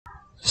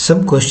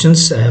Some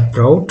questions I have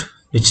brought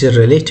which are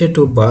related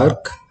to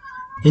BARC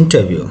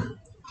interview.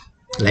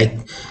 Like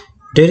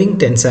during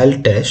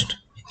tensile test,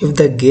 if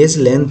the gauge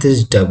length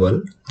is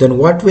double, then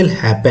what will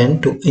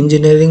happen to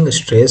engineering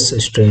stress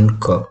strain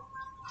curve?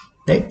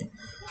 Right?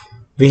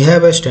 We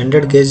have a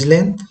standard gauge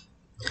length,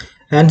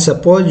 and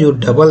suppose you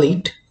double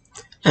it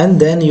and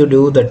then you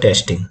do the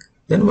testing.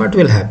 Then what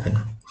will happen?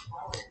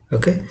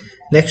 Okay.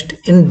 Next,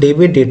 in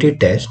dB/dt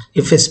test,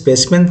 if a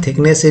specimen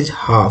thickness is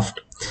halved,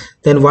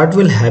 then what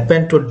will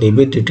happen to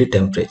dB/dt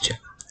temperature?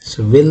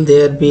 So will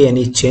there be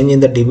any change in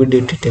the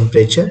dB/dt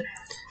temperature?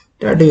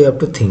 That you have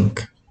to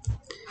think.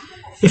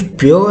 If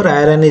pure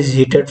iron is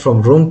heated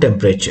from room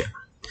temperature,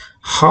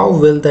 how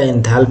will the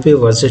enthalpy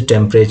versus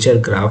temperature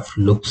graph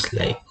looks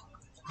like?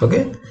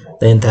 Okay,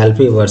 the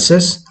enthalpy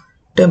versus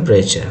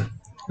temperature.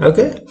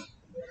 Okay,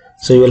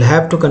 so you will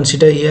have to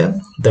consider here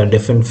the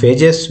different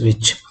phases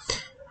which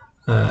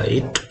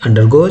it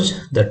undergoes,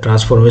 the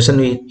transformation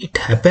it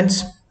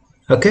happens.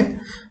 Okay,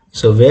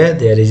 so where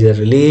there is a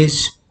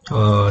release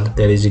or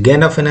there is a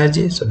gain of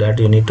energy, so that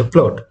you need to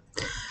plot.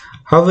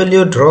 How will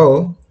you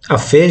draw a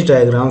phase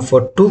diagram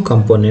for two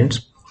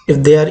components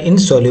if they are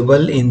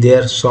insoluble in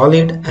their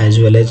solid as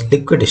well as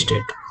liquid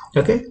state?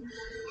 Okay,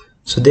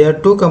 so there are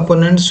two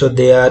components, so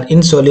they are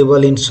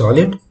insoluble in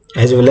solid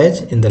as well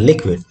as in the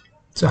liquid.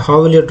 So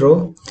how will you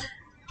draw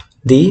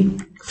the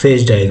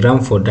phase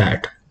diagram for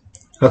that?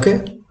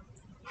 Okay,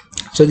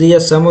 so these are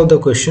some of the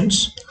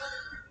questions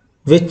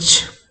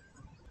which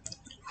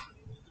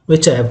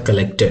I have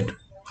collected.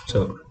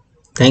 So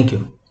thank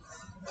you.